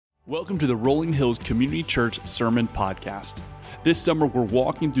Welcome to the Rolling Hills Community Church Sermon Podcast. This summer, we're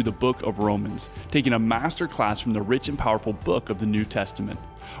walking through the book of Romans, taking a masterclass from the rich and powerful book of the New Testament.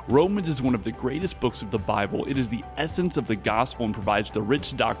 Romans is one of the greatest books of the Bible. It is the essence of the gospel and provides the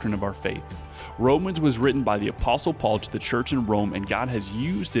rich doctrine of our faith. Romans was written by the Apostle Paul to the church in Rome, and God has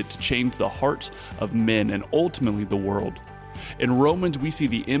used it to change the hearts of men and ultimately the world. In Romans, we see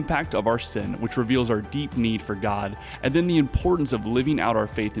the impact of our sin, which reveals our deep need for God, and then the importance of living out our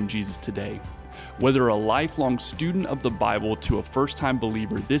faith in Jesus today. Whether a lifelong student of the Bible to a first-time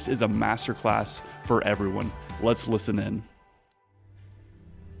believer, this is a masterclass for everyone. Let's listen in.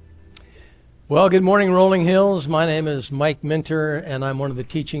 Well, good morning, Rolling Hills. My name is Mike Minter, and I'm one of the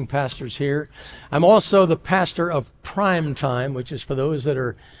teaching pastors here. I'm also the pastor of Prime Time, which is for those that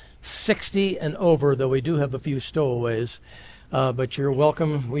are 60 and over, though we do have a few stowaways. But you're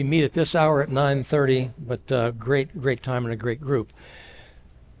welcome. We meet at this hour at 9:30, but great time and a great group.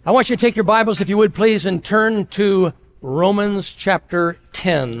 I want you to take your Bibles, if you would, please, and turn to Romans chapter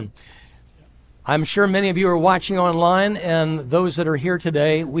 10. I'm sure many of you are watching online, and those that are here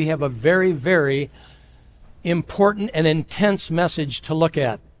today, we have a very, very important and intense message to look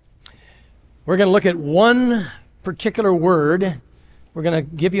at. We're going to look at one particular word. We're going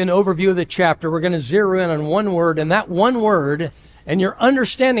to give you an overview of the chapter. We're going to zero in on one word, and that one word and your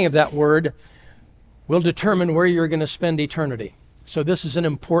understanding of that word will determine where you're going to spend eternity. So this is an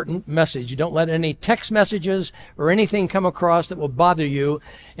important message. You don't let any text messages or anything come across that will bother you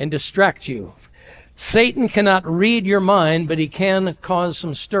and distract you. Satan cannot read your mind, but he can cause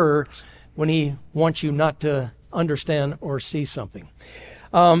some stir when he wants you not to understand or see something.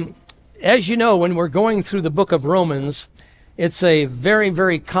 As you know, when we're going through the book of Romans, it's a very,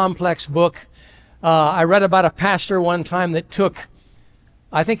 very complex book. I read about a pastor one time that took,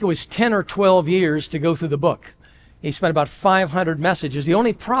 I think it was 10 or 12 years to go through the book. He spent about 500 messages. The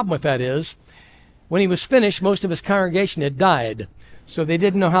only problem with that is, when he was finished, most of his congregation had died, so they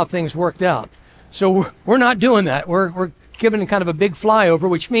didn't know how things worked out. So we're not doing that. We're giving kind of a big flyover,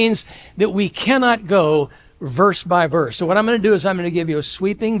 which means that we cannot go verse by verse. So what I'm going to do is I'm going to give you a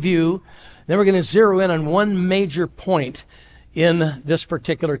sweeping view, then we're going to zero in on one major point in this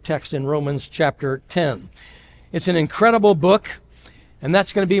particular text in Romans chapter 10. It's an incredible book, and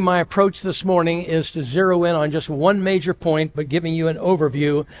that's going to be my approach this morning, is to zero in on just one major point, but giving you an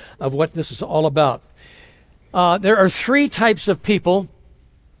overview of what this is all about. There are three types of people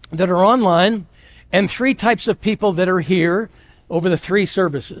that are online and three types of people that are here over the three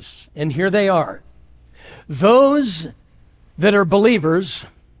services. And here they are. Those that are believers,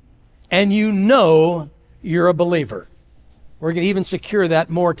 and you know you're a believer. We're going to even secure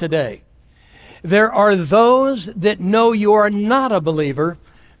that more today. There are those that know you are not a believer,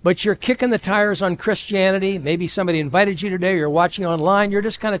 but you're kicking the tires on Christianity. Maybe somebody invited you today, or you're watching online. You're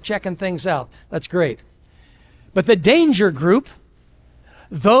just kind of checking things out. That's great. But the danger group,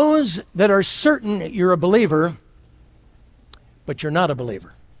 those that are certain you're a believer, but you're not a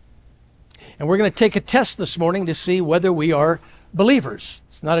believer. And we're going to take a test this morning to see whether we are believers.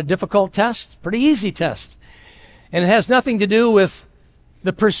 It's not a difficult test, pretty easy test. And it has nothing to do with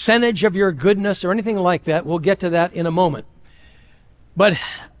the percentage of your goodness or anything like that. We'll get to that in a moment. But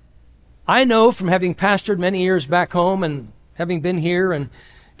I know from having pastored many years back home and having been here and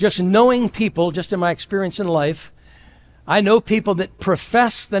just knowing people, just in my experience in life, I know people that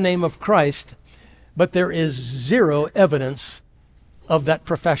profess the name of Christ, but there is zero evidence of that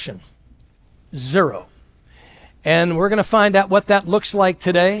profession. Zero. And we're going to find out what that looks like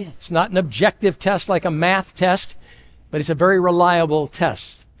today. It's not an objective test like a math test, but it's a very reliable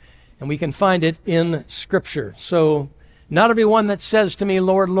test. And we can find it in Scripture. So, not everyone that says to me,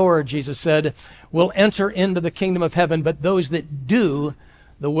 Lord, Lord, Jesus said, will enter into the kingdom of heaven, but those that do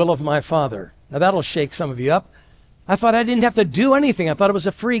the will of my Father. Now that'll shake some of you up. I thought I didn't have to do anything. I thought it was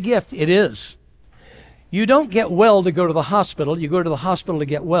a free gift. It is. You don't get well to go to the hospital. You go to the hospital to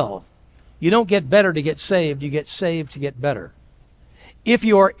get well. You don't get better to get saved. You get saved to get better. If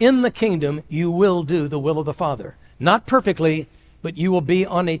you are in the kingdom, you will do the will of the Father. Not perfectly, but you will be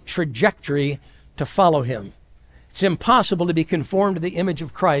on a trajectory to follow him. It's impossible to be conformed to the image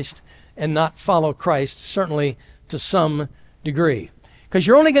of Christ and not follow Christ, certainly to some degree. Because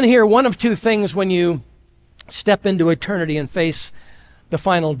you're only going to hear one of two things when you step into eternity and face the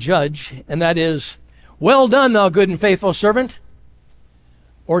final judge, and that is, well done, thou good and faithful servant,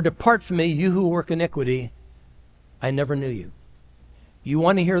 or depart from me, you who work iniquity, I never knew you. You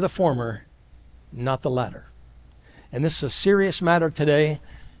want to hear the former, not the latter. And this is a serious matter today,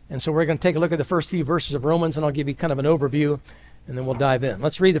 and so we're going to take a look at the first few verses of Romans, and I'll give you kind of an overview, and then we'll dive in.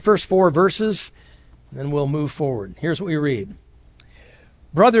 Let's read the first 4 verses, and then we'll move forward. Here's what we read.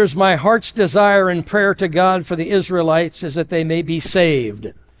 Brothers, my heart's desire and prayer to God for the Israelites is that they may be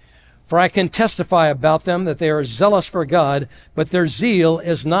saved. For I can testify about them that they are zealous for God, but their zeal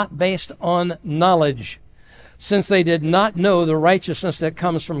is not based on knowledge, since they did not know the righteousness that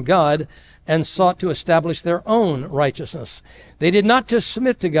comes from God and sought to establish their own righteousness. They did not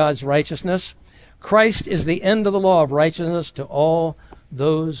submit to God's righteousness. Christ is the end of the law of righteousness to all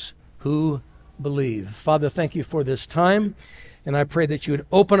those who believe. Father, thank you for this time, and I pray that you would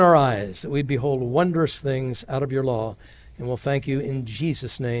open our eyes, that we'd behold wondrous things out of your law, and we'll thank you in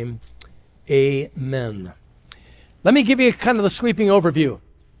Jesus' name. Amen. Let me give you kind of the sweeping overview.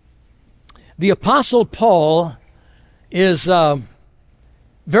 The Apostle Paul is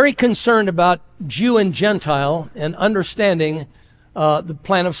very concerned about Jew and Gentile and understanding the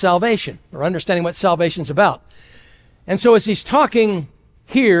plan of salvation, or understanding what salvation's about. And so as he's talking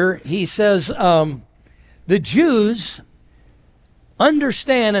here, he says the Jews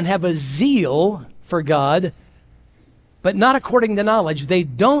understand and have a zeal for God, but not according to knowledge. They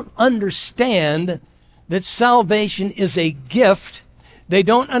don't understand that salvation is a gift. They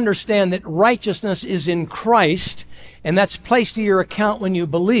don't understand that righteousness is in Christ, and that's placed to your account when you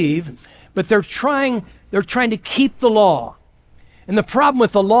believe. But they're trying to keep the law. And the problem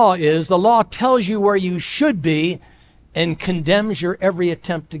with the law is the law tells you where you should be and condemns your every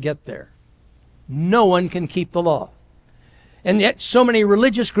attempt to get there. No one can keep the law. And yet so many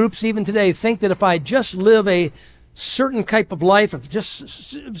religious groups even today think that if I just live a certain type of life, if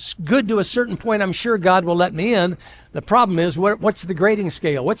just good to a certain point, I'm sure God will let me in. The problem is, what's the grading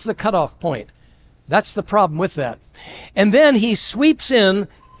scale? What's the cutoff point? That's the problem with that. And then he sweeps in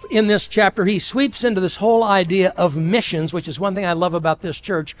this chapter, he sweeps into this whole idea of missions, which is one thing I love about this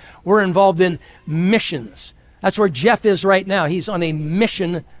church. We're involved in missions. That's where Jeff is right now. He's on a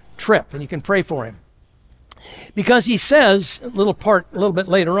mission trip, and you can pray for him. Because he says, a little bit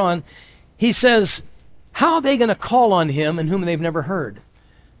later on, he says, how are they going to call on him in whom they've never heard?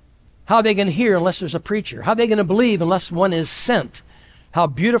 How are they going to hear unless there's a preacher? How are they going to believe unless one is sent? How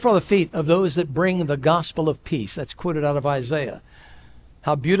beautiful are the feet of those that bring the gospel of peace. That's quoted out of Isaiah.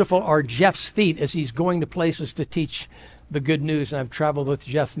 How beautiful are Jeff's feet as he's going to places to teach the good news. And I've traveled with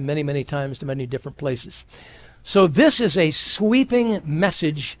Jeff many, many times to many different places. So this is a sweeping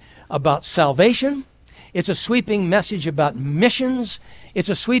message about salvation. It's a sweeping message about missions. It's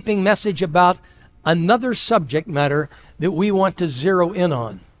a sweeping message about another subject matter that we want to zero in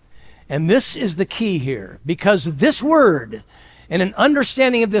on. And this is the key here, because this word and an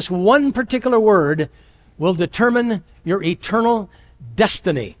understanding of this one particular word will determine your eternal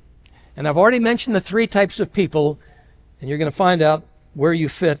destiny. And I've already mentioned the three types of people, and you're going to find out where you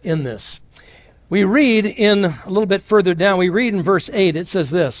fit in this. We read in a little bit further down, we read in verse 8, it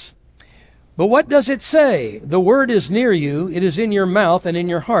says this, but what does it say? The word is near you, it is in your mouth and in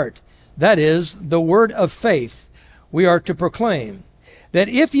your heart. That is the word of faith we are to proclaim. That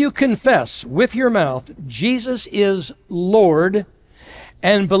if you confess with your mouth Jesus is Lord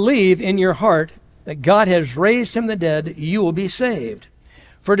and believe in your heart that God has raised him from the dead, you will be saved.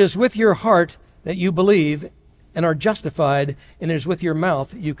 For it is with your heart that you believe and are justified, and it is with your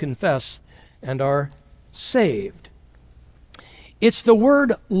mouth you confess and are saved. It's the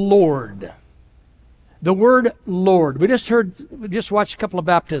word Lord. The word Lord. We just watched a couple of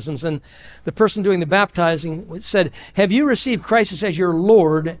baptisms, and the person doing the baptizing said, have you received Christ as your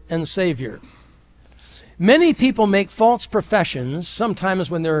Lord and Savior? Many people make false professions, sometimes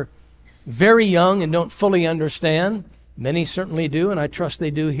when they're very young and don't fully understand. Many certainly do, and I trust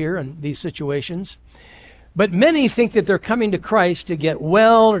they do here in these situations. But many think that they're coming to Christ to get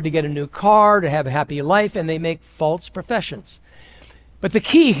well or to get a new car, to have a happy life, and they make false professions. But the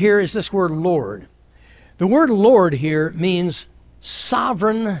key here is this word Lord. The word Lord here means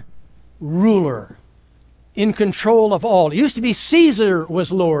sovereign ruler, in control of all. It used to be Caesar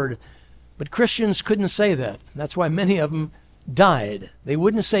was Lord, but Christians couldn't say that. That's why many of them died. They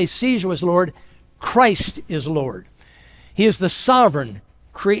wouldn't say Caesar was Lord. Christ is Lord. He is the sovereign,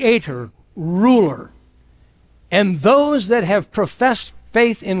 creator, ruler. And those that have professed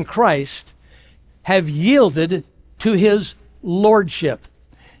faith in Christ have yielded to his lordship.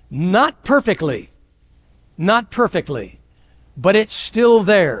 Not perfectly, but it's still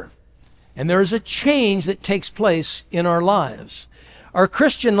there. And there's a change that takes place in our lives. Our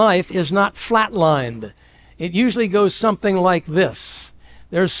Christian life is not flatlined. It usually goes something like this.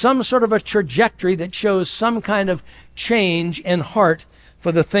 There's some sort of a trajectory that shows some kind of change in heart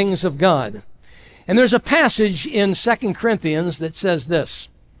for the things of God. And there's a passage in 2 Corinthians that says this.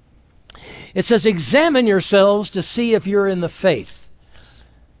 It says, examine yourselves to see if you're in the faith.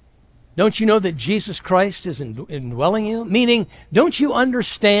 Don't you know that Jesus Christ is indwelling you? Meaning, don't you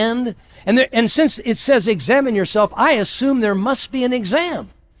understand? And since it says examine yourself, I assume there must be an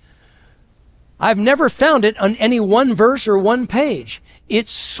exam. I've never found it on any one verse or one page. It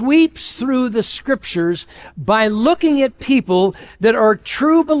sweeps through the scriptures by looking at people that are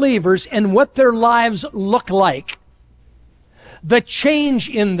true believers and what their lives look like. The change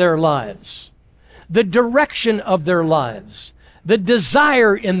in their lives, the direction of their lives, the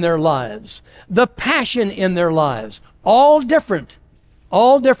desire in their lives, the passion in their lives, all different,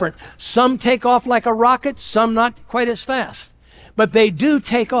 all different. Some take off like a rocket, some not quite as fast, but they do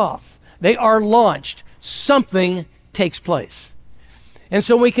take off. They are launched. Something takes place. And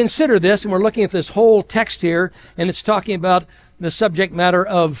so we consider this, and we're looking at this whole text here, and it's talking about the subject matter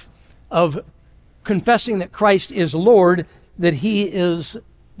of confessing that Christ is Lord, that he is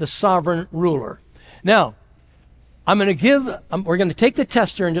the sovereign ruler. Now, we're going to take the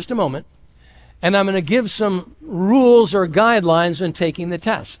test here in just a moment, and I'm going to give some rules or guidelines in taking the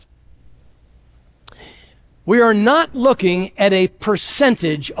test. We are not looking at a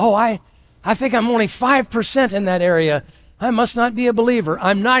percentage. Oh, I think I'm only 5% in that area. I must not be a believer.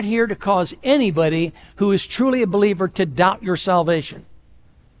 I'm not here to cause anybody who is truly a believer to doubt your salvation.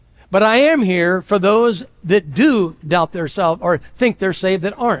 But I am here for those that do doubt their salvation or think they're saved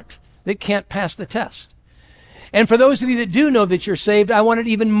that aren't, that can't pass the test. And for those of you that do know that you're saved, I want it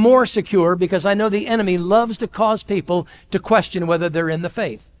even more secure because I know the enemy loves to cause people to question whether they're in the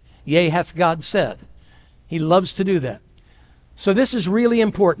faith. Yea, hath God said. He loves to do that. So this is really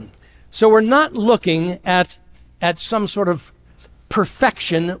important. So we're not looking at some sort of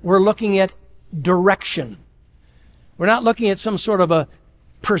perfection. We're looking at direction. We're not looking at some sort of a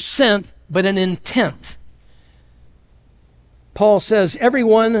percent, but an intent. Paul says,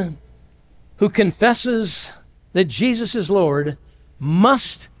 everyone who confesses that Jesus is Lord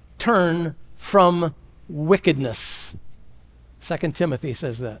must turn from wickedness. 2 Timothy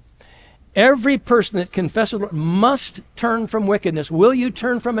says that. Every person that confesses must turn from wickedness. Will you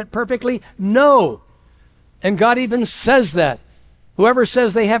turn from it perfectly? No. And God even says that. Whoever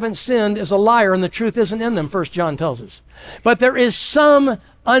says they haven't sinned is a liar and the truth isn't in them, 1 John tells us. But there is some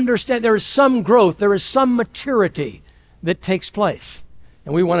understanding, there is some growth, there is some maturity that takes place.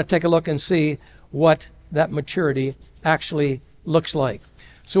 And we want to take a look and see what that maturity actually looks like.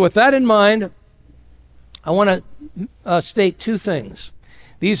 So with that in mind, I want to state two things.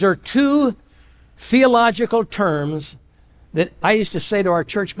 These are two theological terms that I used to say to our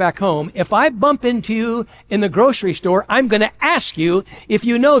church back home. If I bump into you in the grocery store, I'm going to ask you if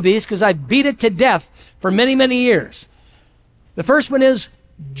you know these because I beat it to death for many, many years. The first one is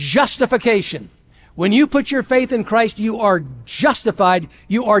justification. When you put your faith in Christ, you are justified.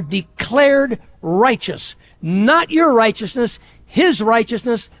 You are declared righteous. Not your righteousness, his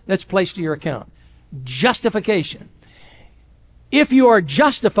righteousness that's placed to your account. Justification. If you are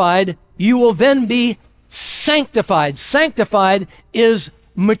justified, you will then be sanctified. Sanctified is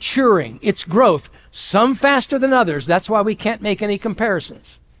maturing. It's growth. Some faster than others. That's why we can't make any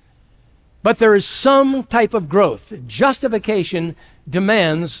comparisons. But there is some type of growth. Justification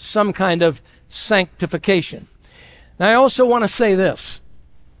demands some kind of sanctification. Now, I also want to say this.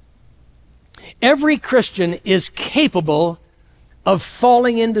 Every Christian is capable of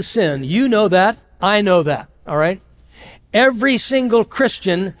falling into sin. You know that. I know that. All right? Every single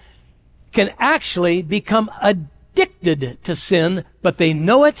Christian can actually become addicted to sin, but they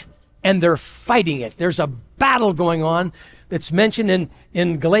know it and they're fighting it. There's a battle going on that's mentioned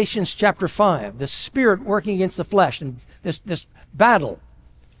in Galatians chapter 5, the spirit working against the flesh and this battle.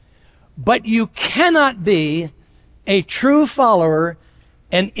 But you cannot be a true follower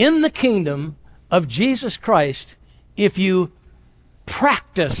and in the kingdom of Jesus Christ if you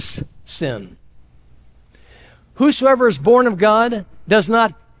practice sin. Whosoever is born of God does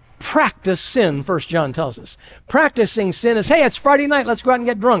not practice sin, 1 John tells us. Practicing sin is, hey, it's Friday night, let's go out and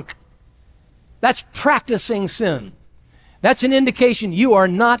get drunk. That's practicing sin. That's an indication you are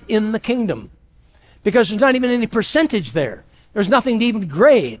not in the kingdom because there's not even any percentage there. There's nothing to even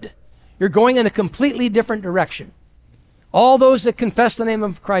grade. You're going in a completely different direction. All those that confess the name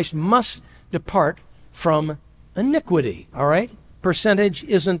of Christ must depart from iniquity, all right? Percentage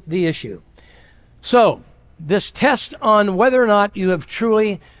isn't the issue. So, this test on whether or not you have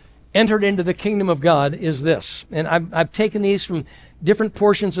truly entered into the kingdom of God is this. And I've taken these from different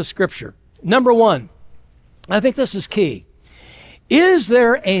portions of Scripture. Number one, I think this is key. Is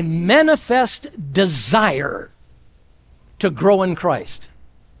there a manifest desire to grow in Christ?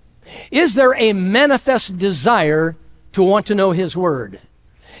 Is there a manifest desire to want to know His Word?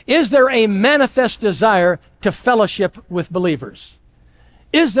 Is there a manifest desire to fellowship with believers?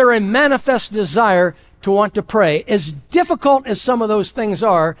 Is there a manifest desire to want to pray? As difficult as some of those things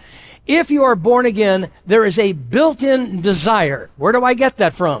are, if you are born again, there is a built-in desire. Where do I get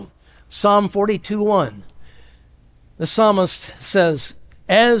that from? Psalm 42:1. The psalmist says,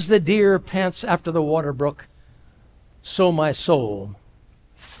 "As the deer pants after the water brook, so my soul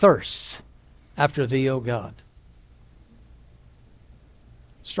thirsts after thee, O God."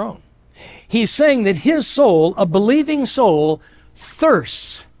 Strong. He's saying that his soul, a believing soul,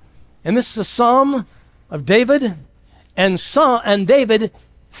 thirsts. And this is a psalm of David, and David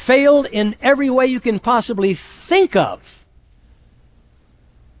failed in every way you can possibly think of.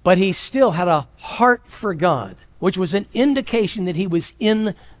 But he still had a heart for God, which was an indication that he was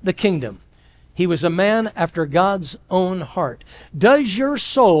in the kingdom. He was a man after God's own heart. Does your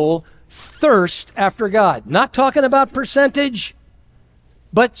soul thirst after God? Not talking about percentage,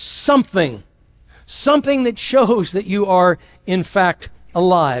 but something that shows that you are, in fact,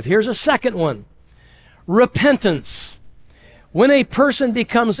 alive. Here's a second one. Repentance. When a person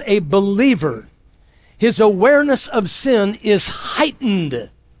becomes a believer, his awareness of sin is heightened.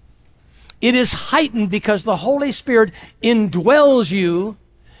 It is heightened because the Holy Spirit indwells you.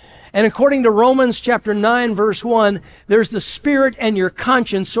 And according to Romans chapter 9, verse 1, there's the Spirit and your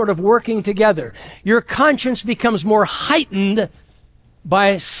conscience sort of working together. Your conscience becomes more heightened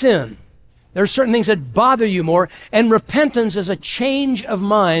by sin. There are certain things that bother you more, and repentance is a change of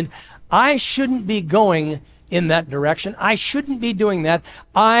mind. I shouldn't be going in that direction. I shouldn't be doing that.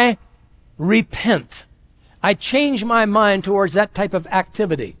 I repent. I change my mind towards that type of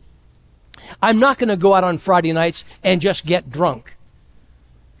activity. I'm not going to go out on Friday nights and just get drunk.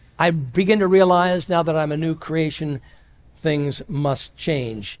 I begin to realize now that I'm a new creation, things must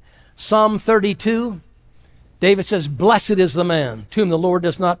change. Psalm 32, David says, "Blessed is the man to whom the Lord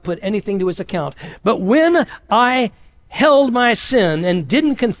does not put anything to his account. But when I held my sin and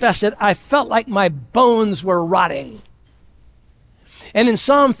didn't confess it, I felt like my bones were rotting." And in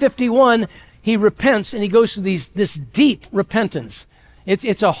Psalm 51, he repents and he goes through this deep repentance.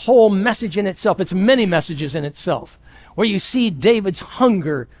 It's a whole message in itself. It's many messages in itself, where you see David's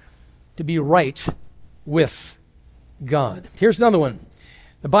hunger to be right with God. Here's another one.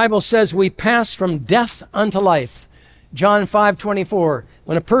 The Bible says we pass from death unto life. John 5:24.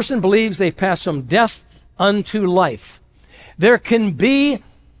 When a person believes, they pass from death unto life. There can be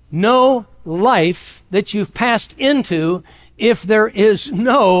no life that you've passed into if there is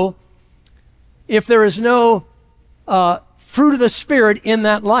no fruit of the Spirit in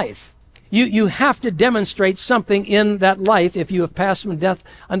that life. You have to demonstrate something in that life if you have passed from death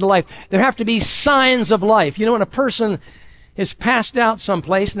unto life. There have to be signs of life. You know, when a person is passed out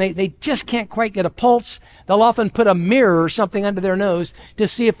someplace and they just can't quite get a pulse, they'll often put a mirror or something under their nose to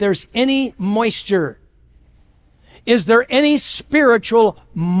see if there's any moisture. Is there any spiritual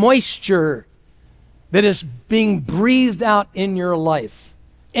moisture that is being breathed out in your life?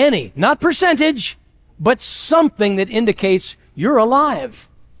 Any, not percentage, but something that indicates you're alive.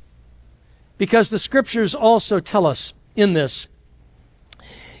 Because the scriptures also tell us in this,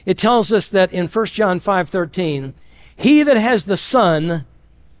 it tells us that in 1 John 5:13, he that has the Son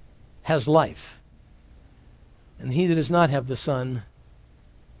has life, and he that does not have the Son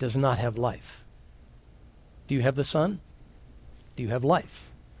does not have life. Do you have the Son? Do you have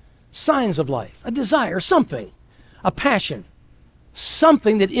life? Signs of life, a desire, something, a passion,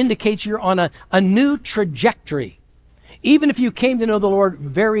 something that indicates you're on a new trajectory. Even if you came to know the Lord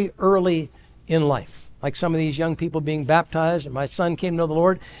very early in life, like some of these young people being baptized, and my son came to know the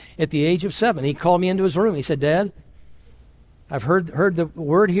Lord at the age of 7. He called me into his room. He said, "Dad, I've heard the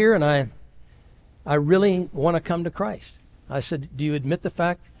word here, and I really want to come to Christ." I said, "Do you admit the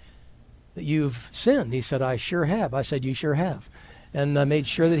fact that you've sinned?" He said, "I sure have." I said, "You sure have." And I made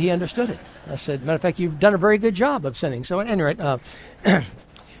sure that he understood it. I said, "Matter of fact, you've done a very good job of sinning." So at any rate,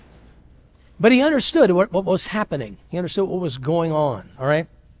 but he understood what was happening. He understood what was going on, all right?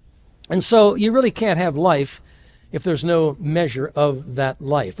 And so you really can't have life if there's no measure of that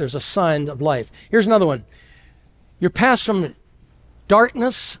life. There's a sign of life. Here's another one. You're passed from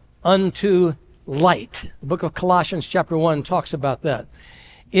darkness unto light. The book of Colossians chapter 1 talks about that.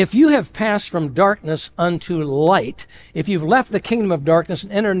 If you have passed from darkness unto light, if you've left the kingdom of darkness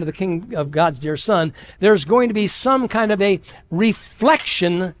and entered into the kingdom of God's dear Son, there's going to be some kind of a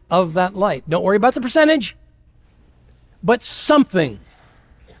reflection of that light. Don't worry about the percentage, but something.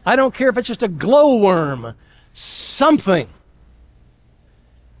 I don't care if it's just a glowworm, something.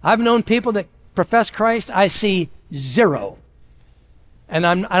 I've known people that profess Christ, I see 0. And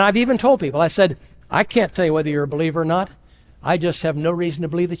I've even told people, I said, I can't tell you whether you're a believer or not. I just have no reason to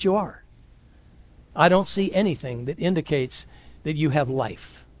believe that you are. I don't see anything that indicates that you have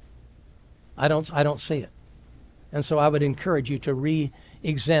life. I don't see it. And so I would encourage you to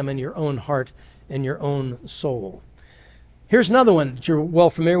re-examine your own heart and your own soul. Here's another one that you're well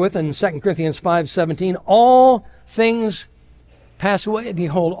familiar with in 2 Corinthians 5:17. All things pass away.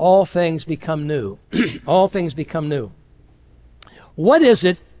 Behold, all things become new. All things become new. What is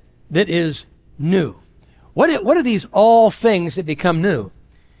it that is new? What are these all things that become new?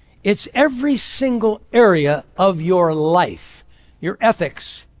 It's every single area of your life, your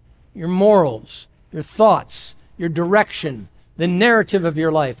ethics, your morals, your thoughts, your direction, the narrative of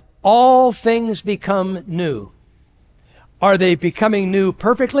your life. All things become new. Are they becoming new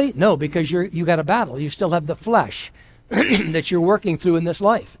perfectly? No, because you got a battle. You still have the flesh that you're working through in this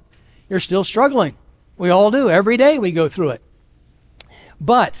life. You're still struggling. We all do. Every day we go through it.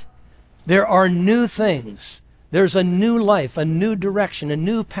 But there are new things. There's a new life, a new direction, a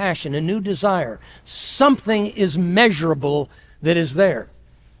new passion, a new desire. Something is measurable that is there.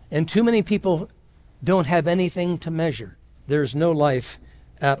 And too many people don't have anything to measure. There's no life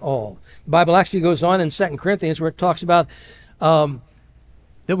at all. The Bible actually goes on in 2 Corinthians where it talks about that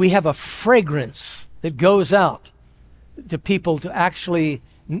we have a fragrance that goes out to people, to actually,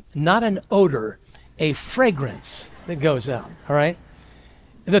 not an odor, a fragrance that goes out, all right?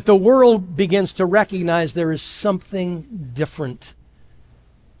 That the world begins to recognize there is something different.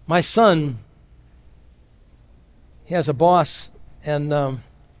 My son, he has a boss, and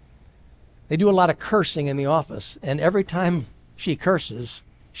they do a lot of cursing in the office. And every time she curses,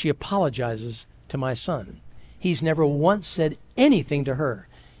 she apologizes to my son. He's never once said anything to her.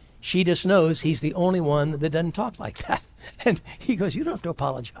 She just knows he's the only one that doesn't talk like that. And he goes, you don't have to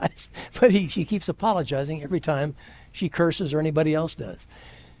apologize. But she keeps apologizing every time she curses or anybody else does.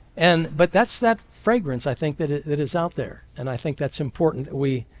 But that's that fragrance, I think, that is out there. And I think that's important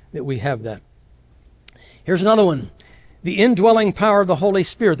that we have that. Here's another one. The indwelling power of the Holy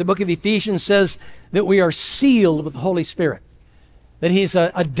Spirit. The book of Ephesians says that we are sealed with the Holy Spirit. That he's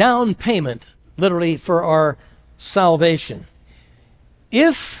a down payment, literally, for our salvation.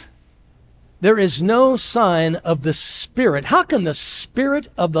 If there is no sign of the Spirit, how can the Spirit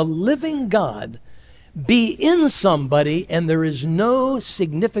of the living God be in somebody and there is no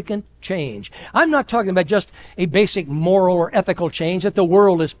significant change? I'm not talking about just a basic moral or ethical change that the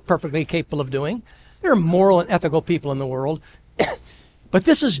world is perfectly capable of doing. There are moral and ethical people in the world. But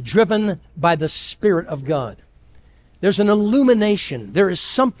this is driven by the Spirit of God. There's an illumination. There is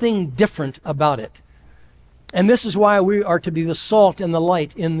something different about it. And this is why we are to be the salt and the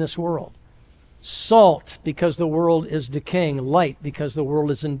light in this world. Salt because the world is decaying. Light because the world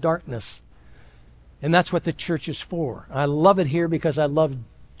is in darkness. And that's what the church is for. I love it here because I love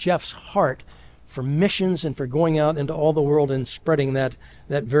Jeff's heart for missions and for going out into all the world and spreading that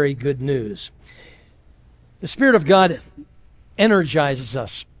very good news. The Spirit of God energizes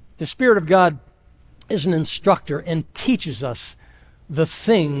us. The Spirit of God is an instructor and teaches us the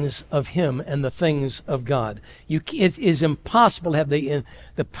things of Him and the things of God. It is impossible to have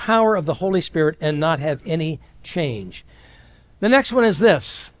the power of the Holy Spirit and not have any change. The next one is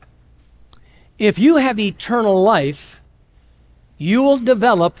this. If you have eternal life, you will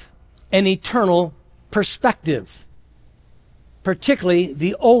develop an eternal perspective, particularly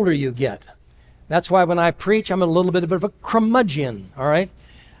the older you get. That's why when I preach, I'm a little bit of a curmudgeon, all right?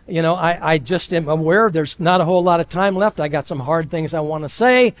 You know, I just am aware there's not a whole lot of time left. I got some hard things I want to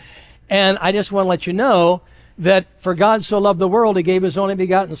say, and I just want to let you know that for God so loved the world, He gave His only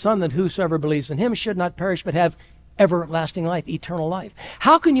begotten Son, that whosoever believes in Him should not perish but have everlasting life, eternal life.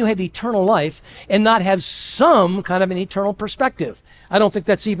 How can you have eternal life and not have some kind of an eternal perspective? I don't think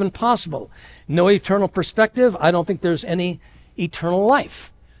that's even possible. No eternal perspective, I don't think there's any eternal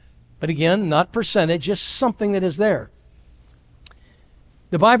life. But again, not percentage, just something that is there.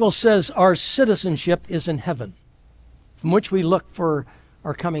 The Bible says our citizenship is in heaven, from which we look for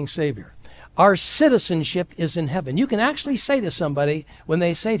our coming Savior. Our citizenship is in heaven. You can actually say to somebody when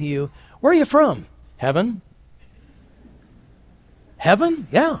they say to you, where are you from? Heaven. Heaven?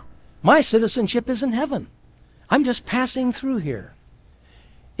 Yeah. My citizenship is in heaven. I'm just passing through here.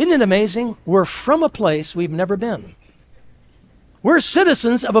 Isn't it amazing? We're from a place we've never been. We're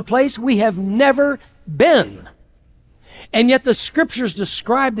citizens of a place we have never been. And yet the Scriptures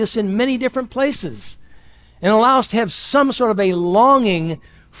describe this in many different places and allow us to have some sort of a longing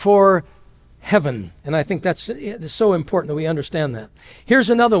for heaven. And I think it's so important that we understand that. Here's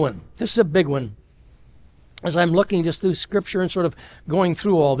another one. This is a big one. As I'm looking just through Scripture and sort of going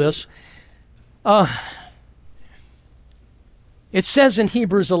through all this, it says in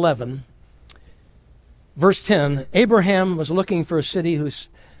Hebrews 11, verse 10, Abraham was looking for a city whose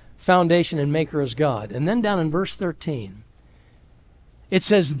foundation and maker is God. And then down in verse 13, It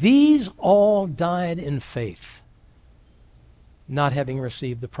says, these all died in faith, not having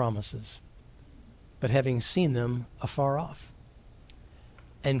received the promises, but having seen them afar off,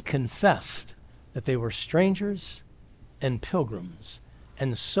 and confessed that they were strangers and pilgrims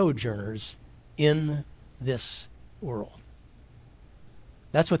and sojourners in this world.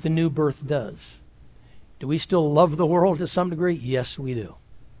 That's what the new birth does. Do we still love the world to some degree? Yes, we do.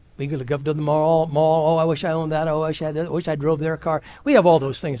 We could go to the mall. Oh, I wish I owned that. Oh, I wish I drove their car. We have all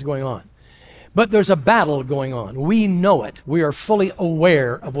those things going on. But there's a battle going on. We know it. We are fully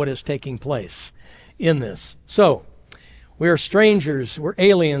aware of what is taking place in this. So, we are strangers, we're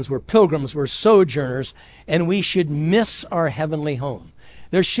aliens, we're pilgrims, we're sojourners, and we should miss our heavenly home.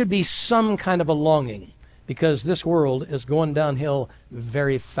 There should be some kind of a longing, because this world is going downhill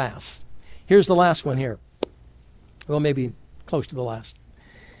very fast. Here's the last one here. Well, maybe close to the last.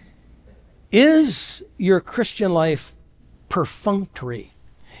 Is your Christian life perfunctory?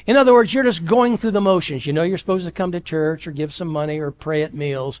 In other words, you're just going through the motions. You know you're supposed to come to church or give some money or pray at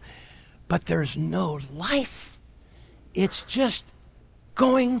meals, but there's no life. It's just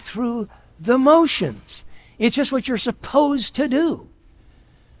going through the motions. It's just what you're supposed to do.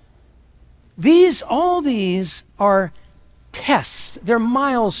 All these are tests. They're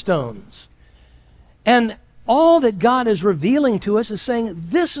milestones. And all that God is revealing to us is saying,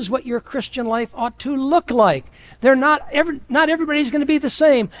 this is what your Christian life ought to look like. Not everybody's going to be the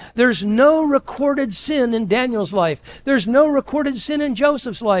same. There's no recorded sin in Daniel's life. There's no recorded sin in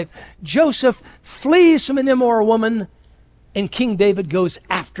Joseph's life. Joseph flees from an immoral woman, and King David goes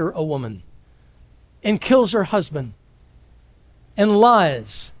after a woman and kills her husband and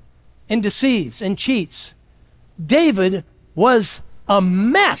lies and deceives and cheats. David was a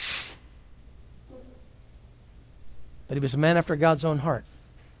mess. But he was a man after God's own heart,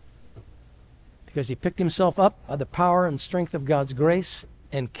 because he picked himself up by the power and strength of God's grace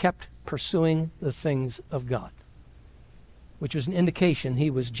and kept pursuing the things of God, which was an indication he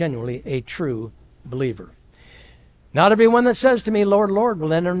was genuinely a true believer. Not everyone that says to me, Lord, Lord,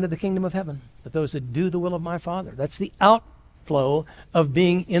 will enter into the kingdom of heaven, but those that do the will of my Father. That's the outflow of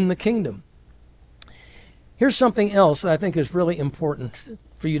being in the kingdom. Here's something else that I think is really important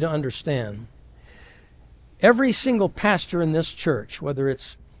for you to understand. Every single pastor in this church, whether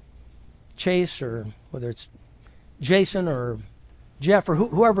it's Chase or whether it's Jason or Jeff or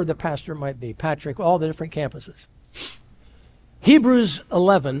whoever the pastor might be, Patrick, all the different campuses. Hebrews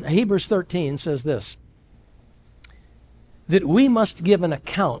 13 says this, that we must give an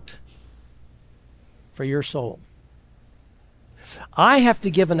account for your soul. I have to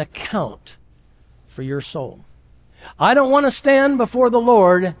give an account for your soul. I don't want to stand before the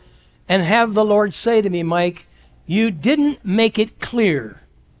Lord and have the Lord say to me, Mike, you didn't make it clear.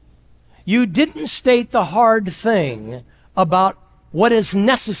 You didn't state the hard thing about what is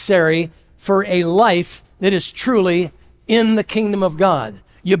necessary for a life that is truly in the kingdom of God.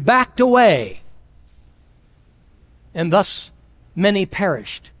 You backed away, and thus many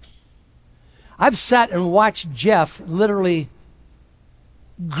perished. I've sat and watched Jeff literally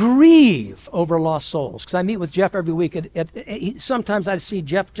grieve over lost souls, because I meet with Jeff every week. Sometimes I see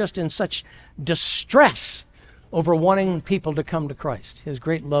Jeff just in such distress over wanting people to come to Christ, his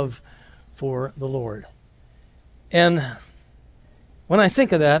great love for the Lord. And when I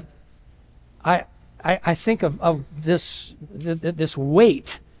think of that, I think of this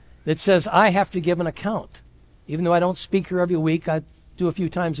weight that says I have to give an account. Even though I don't speak here every week, I do a few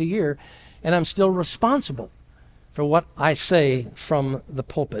times a year, and I'm still responsible for what I say from the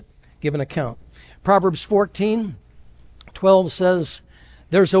pulpit. Give an account. Proverbs 14:12 says,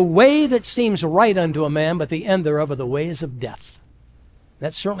 there's a way that seems right unto a man, but the end thereof are the ways of death.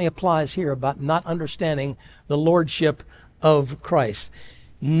 That certainly applies here about not understanding the lordship of Christ.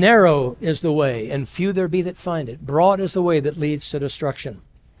 Narrow is the way, and few there be that find it. Broad is the way that leads to destruction.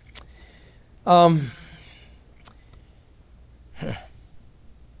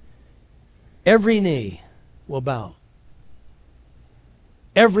 Every knee will bow.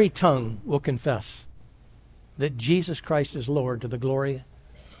 Every tongue will confess that Jesus Christ is Lord, to the glory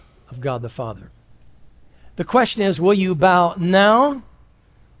of God the Father. The question is, will you bow now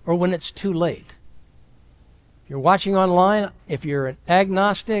or when it's too late? If you're watching online, if you're an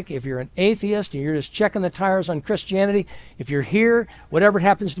agnostic, if you're an atheist, and you're just checking the tires on Christianity, if you're here, whatever it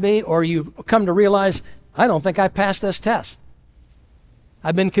happens to be, or you've come to realize, I don't think I passed this test.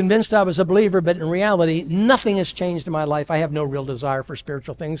 I've been convinced I was a believer, but in reality, nothing has changed in my life. I have no real desire for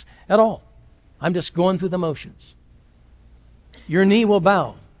spiritual things at all. I'm just going through the motions. Your knee will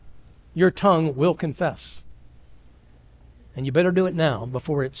bow. Your tongue will confess. And you better do it now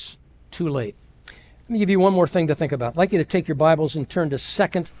before it's too late. me give you one more thing to think about. I'd like you to take your Bibles and turn to 2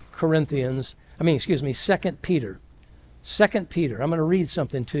 Peter. 2 Peter. I'm going to read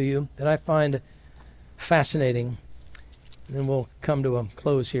something to you that I find fascinating, and then we'll come to a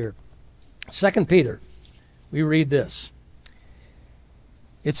close here. 2 Peter, we read this.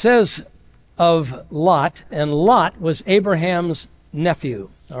 It says of Lot, and Lot was Abraham's nephew,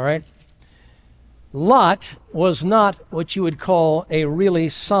 all right? Lot was not what you would call a really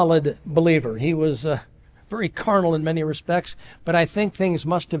solid believer. He was very carnal in many respects, but I think things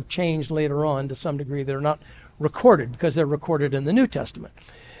must have changed later on to some degree. They're not recorded because they're recorded in the New Testament.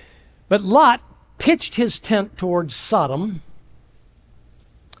 But Lot pitched his tent towards Sodom.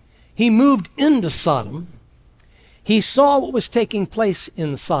 He moved into Sodom. He saw what was taking place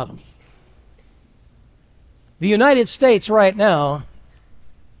in Sodom. The United States right now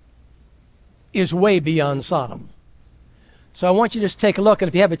is way beyond Sodom. So I want you to just take a look, and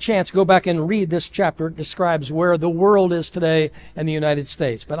if you have a chance, go back and read this chapter. It describes where the world is today and the United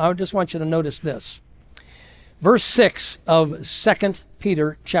States. But I just want you to notice this. Verse 6 of 2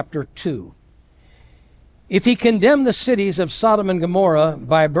 Peter chapter 2. If he condemned the cities of Sodom and Gomorrah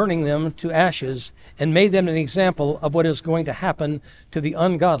by burning them to ashes and made them an example of what is going to happen to the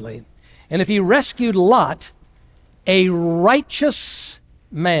ungodly, and if he rescued Lot, a righteous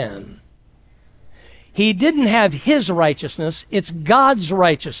man. He didn't have his righteousness, it's God's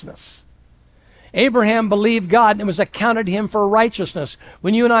righteousness. Abraham believed God and it was accounted to him for righteousness.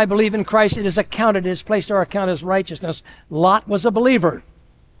 When you and I believe in Christ, it is accounted, it is placed to our account as righteousness. Lot was a believer.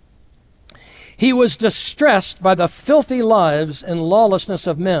 He was distressed by the filthy lives and lawlessness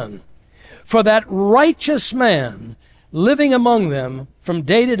of men. For that righteous man living among them from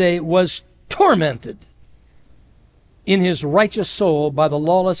day to day was tormented in his righteous soul by the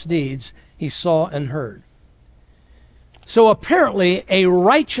lawless deeds he saw and heard. So apparently a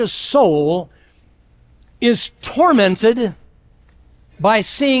righteous soul is tormented by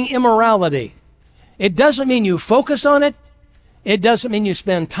seeing immorality. It doesn't mean you focus on it. It doesn't mean you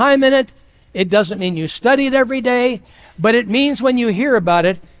spend time in it. It doesn't mean you study it every day. But it means when you hear about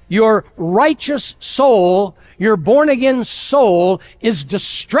it, your righteous soul, your born-again soul, is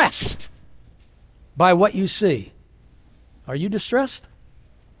distressed by what you see. Are you distressed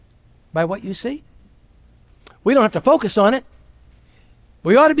by what you see? We don't have to focus on it.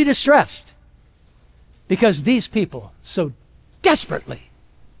 We ought to be distressed because these people so desperately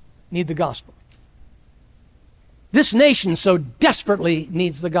need the gospel. This nation so desperately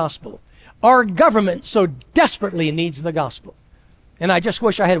needs the gospel. Our government so desperately needs the gospel. And I just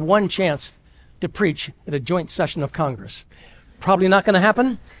wish I had one chance to preach at a joint session of Congress. Probably not going to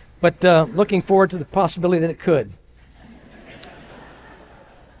happen, but looking forward to the possibility that it could.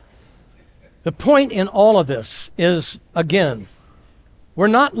 The point in all of this is, again, we're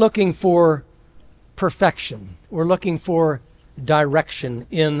not looking for perfection. We're looking for direction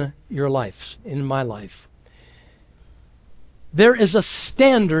in your life, in my life. There is a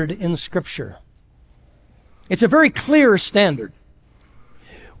standard in Scripture. It's a very clear standard.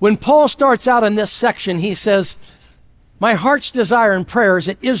 When Paul starts out in this section, he says, my heart's desire and prayer is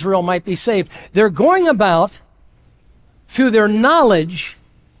that Israel might be saved. They're going about through their knowledge,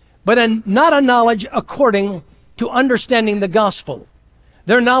 but not a knowledge according to understanding the gospel.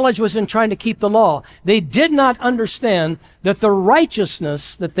 Their knowledge was in trying to keep the law. They did not understand that the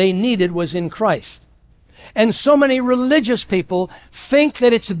righteousness that they needed was in Christ. And so many religious people think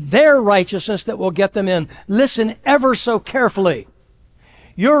that it's their righteousness that will get them in. Listen ever so carefully.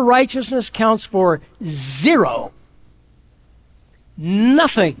 Your righteousness counts for zero.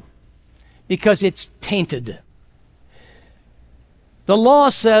 Nothing. Because it's tainted. The law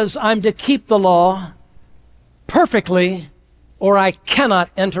says I'm to keep the law perfectly or I cannot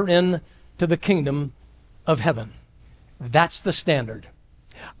enter into the kingdom of heaven. That's the standard.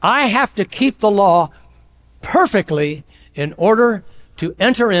 I have to keep the law perfectly in order to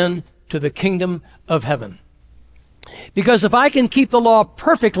enter into the kingdom of heaven. Because if I can keep the law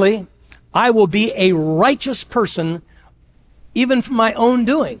perfectly, I will be a righteous person even from my own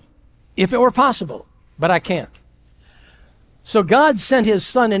doing, if it were possible. But I can't. So God sent his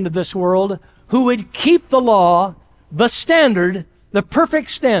Son into this world who would keep the law, the standard, the perfect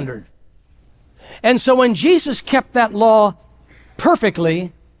standard. And so when Jesus kept that law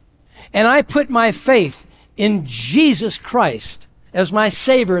perfectly, and I put my faith in Jesus Christ as my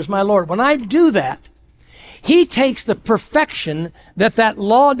Savior, as my Lord, when I do that, he takes the perfection that that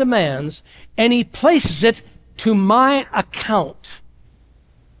law demands and he places it to my account.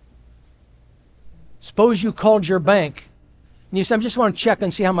 Suppose you called your bank and you said, I just want to check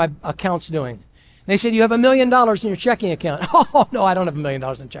and see how my account's doing. And they said, you have $1 million in your checking account. Oh, no, I don't have $1 million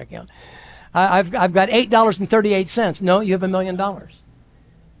in a checking account. I've got $8.38. No, you have $1 million.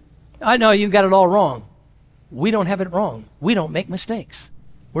 I know you got it all wrong. We don't have it wrong. We don't make mistakes.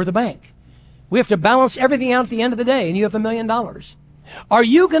 We're the bank. We have to balance everything out at the end of the day, and you have $1 million. Are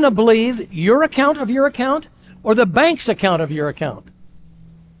you going to believe your account of your account or the bank's account of your account?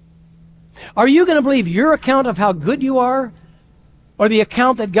 Are you going to believe your account of how good you are or the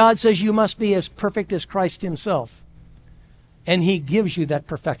account that God says you must be as perfect as Christ himself? And he gives you that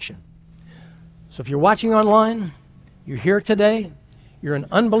perfection. So if you're watching online, you're here today, you're an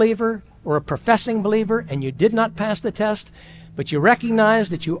unbeliever or a professing believer, and you did not pass the test, but you recognize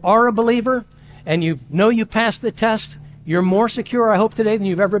that you are a believer, and you know you passed the test, you're more secure, I hope, today than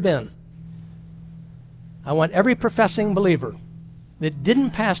you've ever been. I want every professing believer that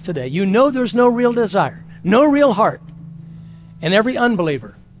didn't pass today, you know there's no real desire, no real heart, and every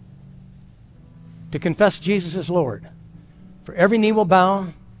unbeliever to confess Jesus as Lord. For every knee will bow,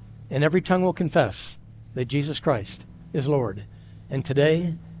 and every tongue will confess that Jesus Christ is Lord. And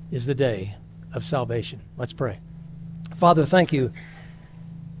today is the day of salvation. Let's pray. Father, thank you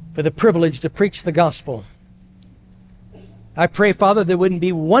for the privilege to preach the gospel. I pray, Father, there wouldn't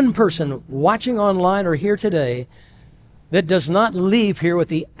be one person watching online or here today that does not leave here with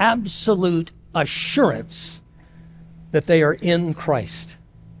the absolute assurance that they are in Christ.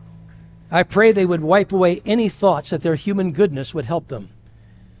 I pray they would wipe away any thoughts that their human goodness would help them,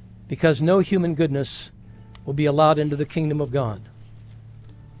 because no human goodness will be allowed into the kingdom of God.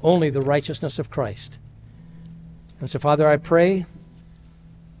 Only the righteousness of Christ. And so, Father, I pray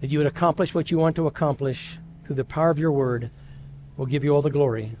that you would accomplish what you want to accomplish through the power of your word. We'll give you all the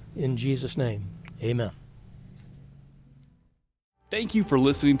glory. In Jesus' name, amen. Thank you for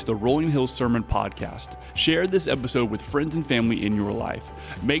listening to the Rolling Hills Sermon Podcast. Share this episode with friends and family in your life.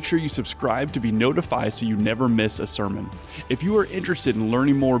 Make sure you subscribe to be notified so you never miss a sermon. If you are interested in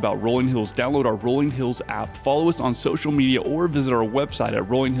learning more about Rolling Hills, download our Rolling Hills app, follow us on social media, or visit our website at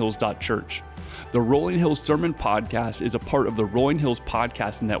rollinghills.church. The Rolling Hills Sermon Podcast is a part of the Rolling Hills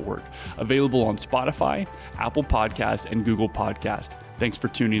Podcast Network, available on Spotify, Apple Podcasts, and Google Podcasts. Thanks for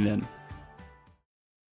tuning in.